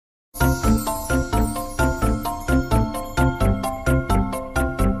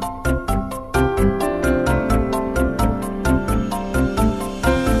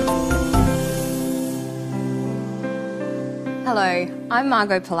I'm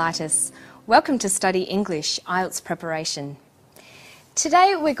Margot Pilatus. Welcome to Study English IELTS Preparation.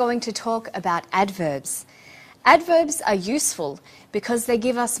 Today we're going to talk about adverbs. Adverbs are useful because they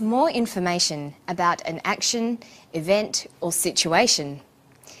give us more information about an action, event or situation.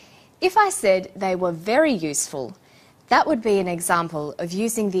 If I said they were very useful, that would be an example of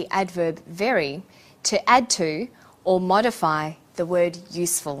using the adverb very to add to or modify the word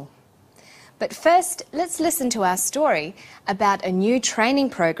useful. But first, let's listen to our story about a new training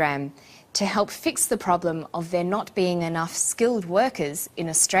program to help fix the problem of there not being enough skilled workers in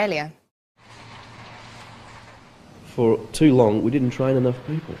Australia. For too long, we didn't train enough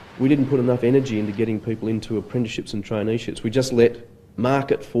people. We didn't put enough energy into getting people into apprenticeships and traineeships. We just let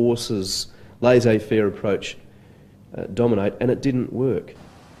market forces, laissez-faire approach dominate, and it didn't work.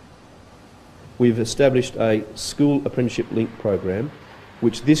 We've established a school apprenticeship link program,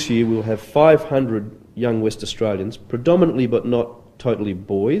 which this year will have 500 young West Australians, predominantly but not totally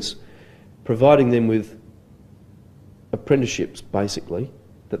boys, providing them with apprenticeships, basically,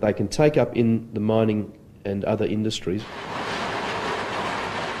 that they can take up in the mining and other industries.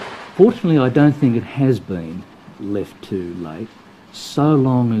 Fortunately, I don't think it has been left too late, so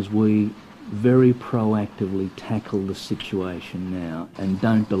long as we very proactively tackle the situation now and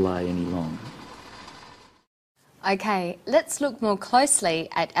don't delay any longer. Okay, let's look more closely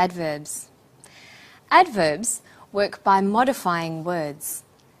at adverbs. Adverbs work by modifying words.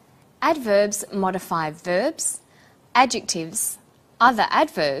 Adverbs modify verbs, adjectives, other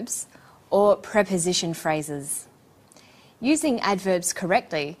adverbs, or preposition phrases. Using adverbs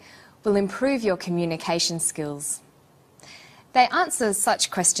correctly will improve your communication skills. They answer such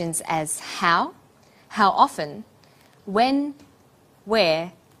questions as how often, when,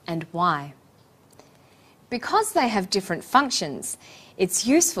 where, and why. Because they have different functions, it's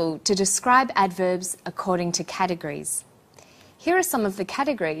useful to describe adverbs according to categories. Here are some of the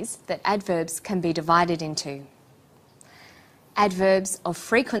categories that adverbs can be divided into. Adverbs of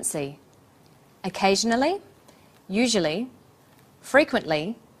frequency: occasionally, usually,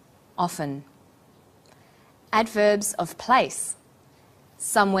 frequently, often. Adverbs of place: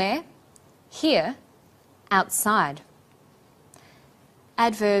 somewhere, here, outside.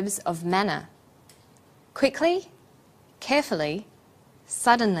 Adverbs of manner: quickly, carefully,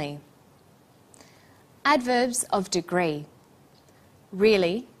 suddenly. Adverbs of degree: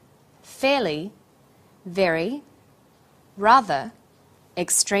 really, fairly, very, rather,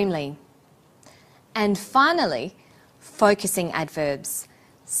 extremely. And finally, focusing adverbs: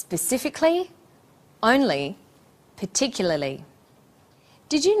 specifically, only, particularly.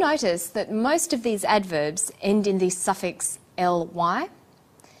 Did you notice that most of these adverbs end in the suffix ly?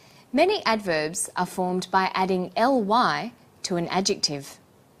 Many adverbs are formed by adding ly to an adjective.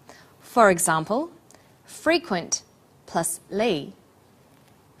 For example, frequent plus ly,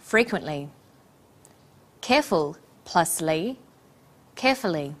 frequently. Careful plus ly,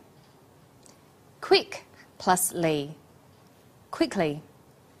 carefully. Quick plus ly, quickly.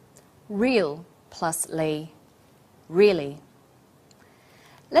 Real plus ly, really.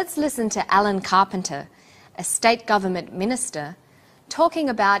 Let's listen to Alan Carpenter, a state government minister, talking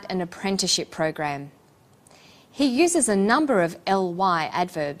about an apprenticeship program. He uses a number of ly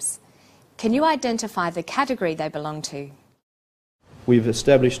adverbs. Can you identify the category they belong to? We've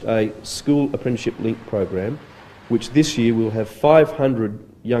established a school apprenticeship link program, which this year will have 500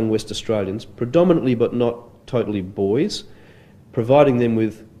 young West Australians, predominantly but not totally boys, providing them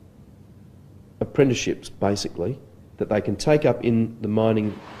with apprenticeships, basically, that they can take up in the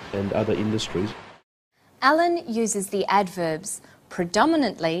mining and other industries. Alan uses the adverbs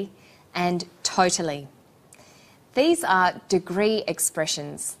predominantly and totally. These are degree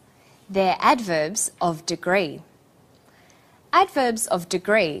expressions. They're adverbs of degree. Adverbs of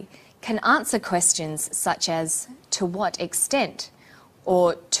degree can answer questions such as to what extent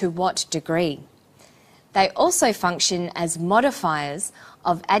or to what degree. They also function as modifiers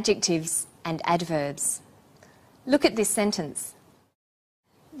of adjectives and adverbs. Look at this sentence.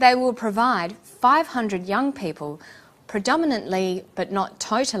 They will provide 500 young people, predominantly but not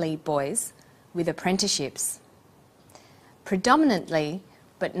totally boys, with apprenticeships. Predominantly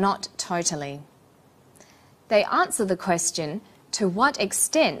but not totally. They answer the question, to what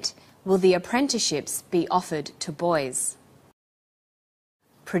extent will the apprenticeships be offered to boys?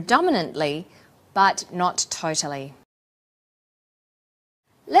 Predominantly but not totally.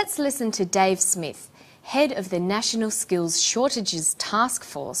 Let's listen to Dave Smith, head of the National Skills Shortages Task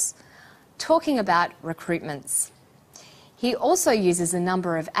Force, talking about recruitments. He also uses a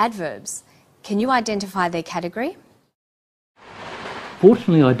number of adverbs. Can you identify their category?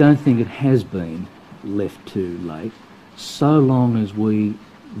 Fortunately, I don't think it has been left too late, so long as we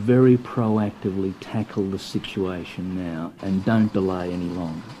very proactively tackle the situation now and don't delay any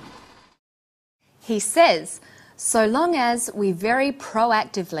longer. He says, so long as we very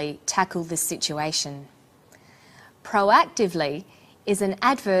proactively tackle the situation. Proactively is an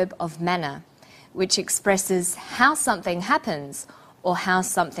adverb of manner, which expresses how something happens or how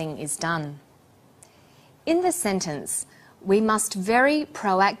something is done. In the sentence, we must very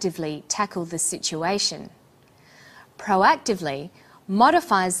proactively tackle the situation. Proactively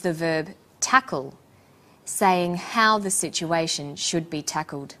modifies the verb tackle, saying how the situation should be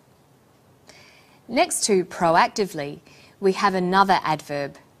tackled. Next to proactively, we have another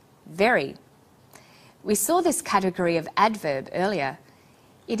adverb, very. We saw this category of adverb earlier.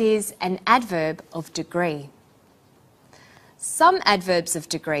 It is an adverb of degree. Some adverbs of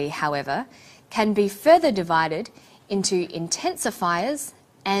degree, however, can be further divided into intensifiers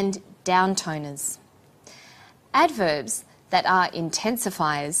and downtoners. Adverbs that are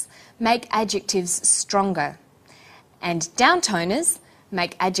intensifiers make adjectives stronger, and downtoners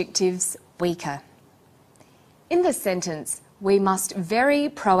make adjectives weaker. In the sentence, we must very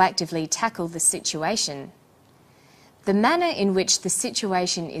proactively tackle the situation. The manner in which the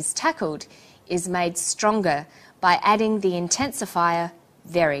situation is tackled is made stronger by adding the intensifier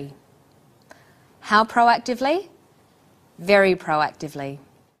very. How proactively? Very proactively.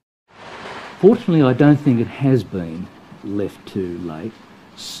 Fortunately, I don't think it has been left too late,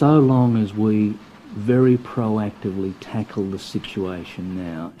 so long as we very proactively tackle the situation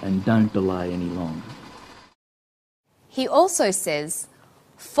now and don't delay any longer. He also says,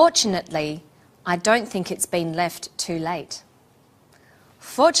 fortunately, I don't think it's been left too late.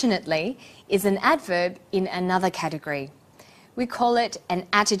 Fortunately is an adverb in another category. We call it an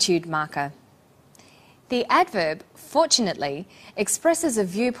attitude marker. The adverb fortunately expresses a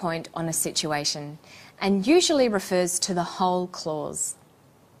viewpoint on a situation and usually refers to the whole clause.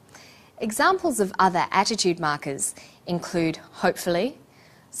 Examples of other attitude markers include hopefully,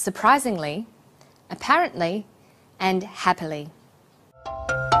 surprisingly, apparently, and happily.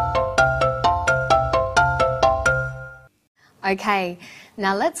 Okay,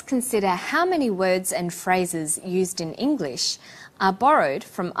 now let's consider how many words and phrases used in English are borrowed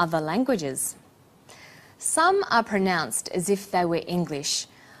from other languages. Some are pronounced as if they were English.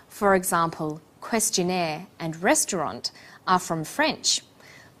 For example, questionnaire and restaurant are from French,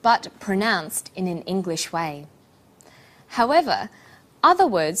 but pronounced in an English way. However, other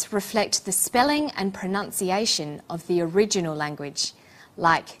words reflect the spelling and pronunciation of the original language,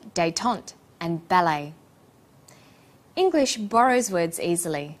 like détente and ballet. English borrows words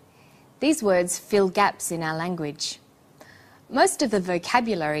easily. These words fill gaps in our language. Most of the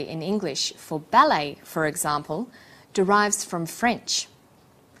vocabulary in English for ballet, for example, derives from French.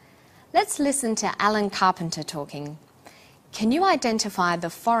 Let's listen to Alan Carpenter talking. Can you identify the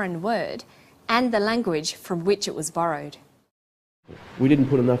foreign word and the language from which it was borrowed? We didn't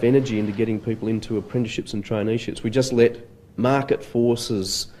put enough energy into getting people into apprenticeships and traineeships. We just let market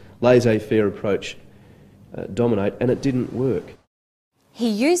forces, laissez-faire approach dominate, and it didn't work. He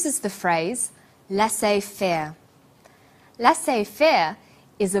uses the phrase laissez-faire. Laissez-faire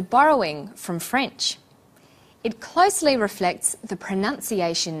is a borrowing from French. It closely reflects the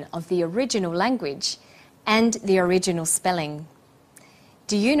pronunciation of the original language and the original spelling.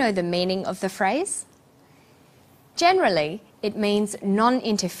 Do you know the meaning of the phrase? Generally, it means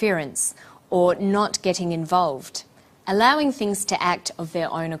non-interference or not getting involved, allowing things to act of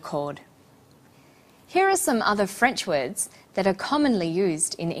their own accord. Here are some other French words that are commonly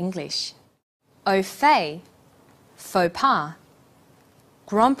used in English. Au fait, faux pas,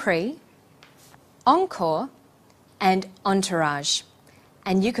 Grand Prix, encore, and entourage.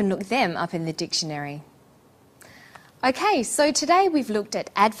 And you can look them up in the dictionary. Okay, so today we've looked at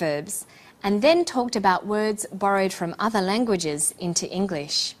adverbs and then talked about words borrowed from other languages into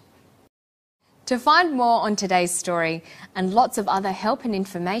English. To find more on today's story and lots of other help and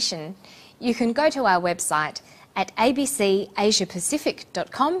information, you can go to our website at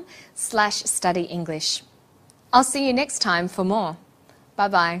abcasiapacific.com/study English. I'll see you next time for more.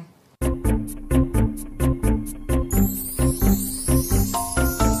 Bye-bye.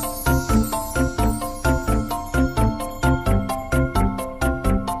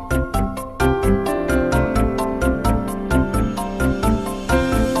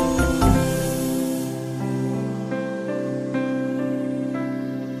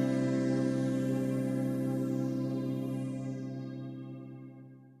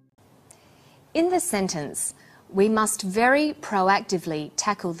 In the sentence, we must very proactively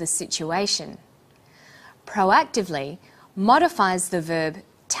tackle the situation. Proactively modifies the verb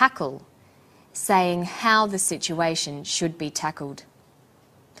tackle, saying how the situation should be tackled.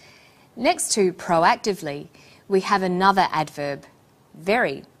 Next to proactively, we have another adverb,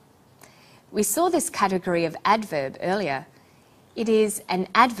 very. We saw this category of adverb earlier. It is an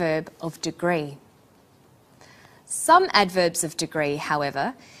adverb of degree. Some adverbs of degree,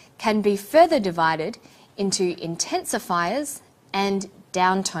 however, can be further divided into intensifiers and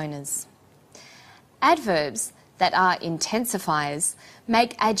downtoners. Adverbs that are intensifiers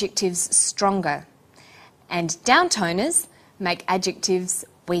make adjectives stronger, and downtoners make adjectives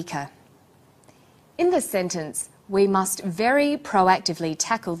weaker. In the sentence, we must very proactively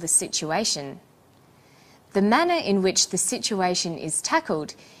tackle the situation. The manner in which the situation is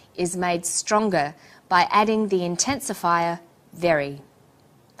tackled is made stronger by adding the intensifier very.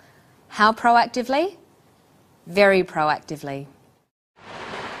 How proactively? Very proactively.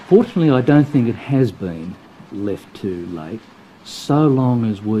 Fortunately, I don't think it has been left too late, so long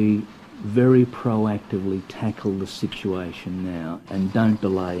as we very proactively tackle the situation now and don't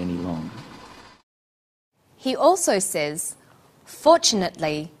delay any longer. He also says,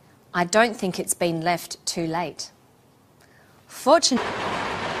 fortunately, I don't think it's been left too late. Fortunately,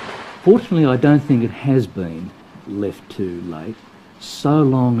 I don't think it has been left too late, so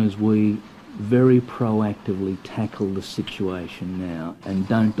long as we very proactively tackle the situation now and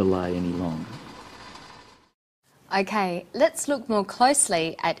don't delay any longer. Okay, let's look more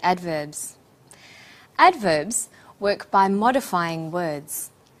closely at adverbs. Adverbs work by modifying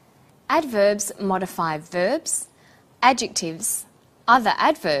words. Adverbs modify verbs, adjectives, other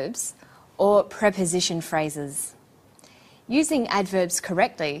adverbs, or preposition phrases. Using adverbs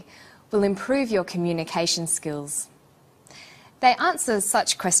correctly will improve your communication skills. They answer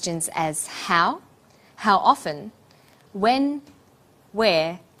such questions as how often, when,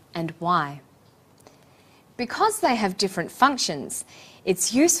 where, and why. Because they have different functions,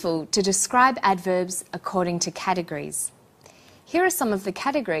 it's useful to describe adverbs according to categories. Here are some of the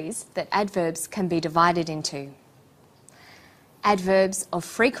categories that adverbs can be divided into. Adverbs of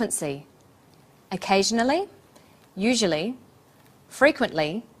frequency: occasionally, usually,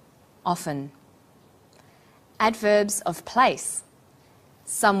 frequently, often. Adverbs of place: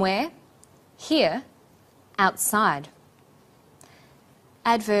 somewhere, here, outside.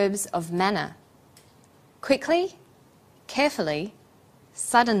 Adverbs of manner: quickly, carefully,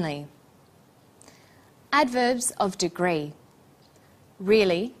 suddenly. Adverbs of degree: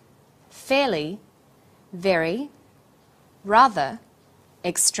 really, fairly, very, rather,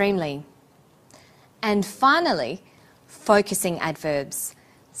 extremely. And finally, focusing adverbs: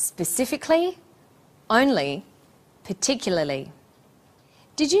 specifically, only, particularly.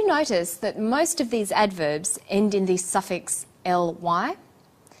 Did you notice that most of these adverbs end in the suffix ly?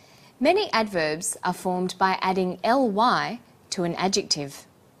 Many adverbs are formed by adding ly to an adjective.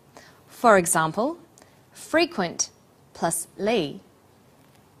 For example, frequent plus ly,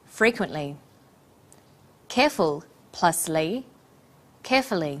 frequently. Careful plus ly,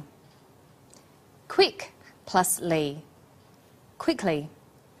 carefully. Quick plus ly, quickly.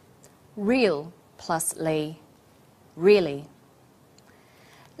 Real plus ly, really.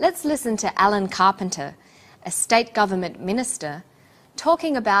 Let's listen to Alan Carpenter, a state government minister,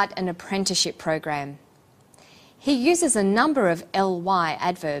 talking about an apprenticeship program. He uses a number of ly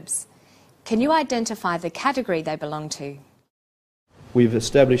adverbs. Can you identify the category they belong to? We've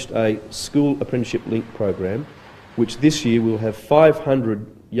established a school apprenticeship link program, which this year will have 500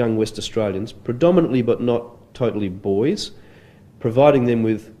 young West Australians, predominantly but not totally boys, providing them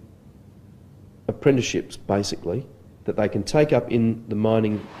with apprenticeships, basically, that they can take up in the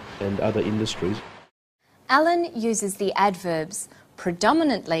mining and other industries. Alan uses the adverbs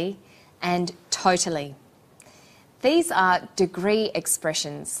predominantly and totally. These are degree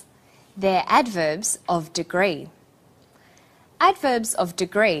expressions. They're adverbs of degree. Adverbs of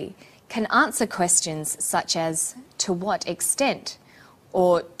degree can answer questions such as to what extent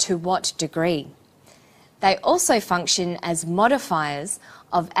or to what degree. They also function as modifiers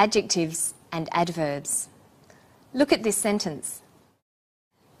of adjectives and adverbs. Look at this sentence.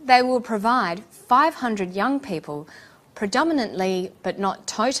 They will provide 500 young people, predominantly but not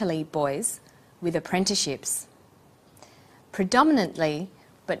totally boys, with apprenticeships. Predominantly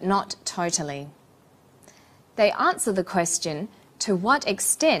but not totally. They answer the question, to what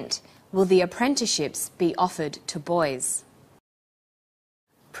extent will the apprenticeships be offered to boys?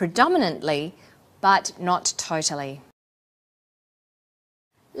 Predominantly but not totally.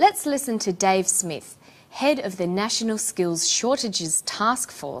 Let's listen to Dave Smith, head of the National Skills Shortages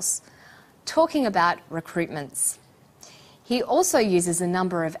Task Force, talking about recruitments. He also uses a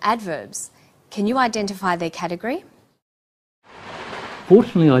number of adverbs. Can you identify their category?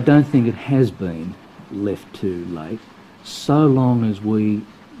 Fortunately, I don't think it has been left too late, so long as we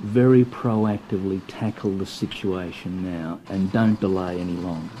very proactively tackle the situation now and don't delay any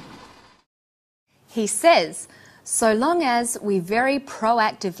longer. He says, so long as we very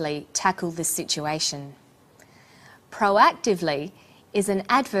proactively tackle the situation. Proactively is an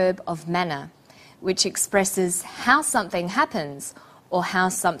adverb of manner, which expresses how something happens or how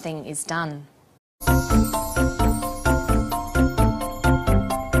something is done.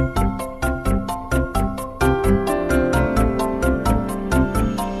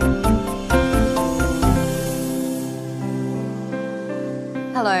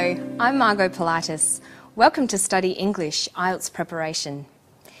 Hello, I'm Margot Politis. Welcome to Study English IELTS Preparation.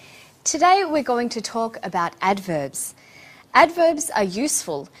 Today we're going to talk about adverbs. Adverbs are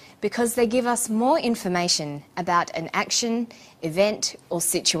useful because they give us more information about an action, event or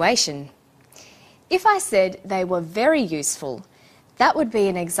situation. If I said they were very useful, that would be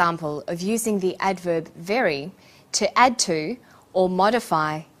an example of using the adverb very to add to or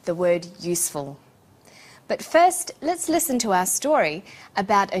modify the word useful. But first, let's listen to our story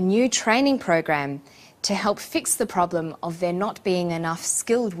about a new training program to help fix the problem of there not being enough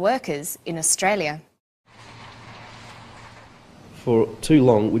skilled workers in Australia. For too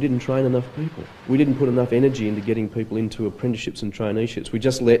long, we didn't train enough people. We didn't put enough energy into getting people into apprenticeships and traineeships. We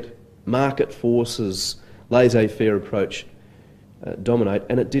just let market forces, laissez-faire approach dominate,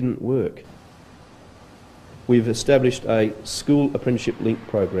 and it didn't work. We've established a school apprenticeship link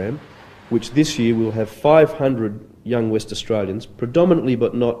program, which this year will have 500 young West Australians, predominantly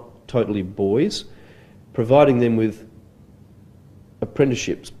but not totally boys, providing them with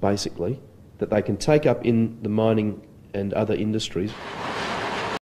apprenticeships, basically, that they can take up in the mining and other industries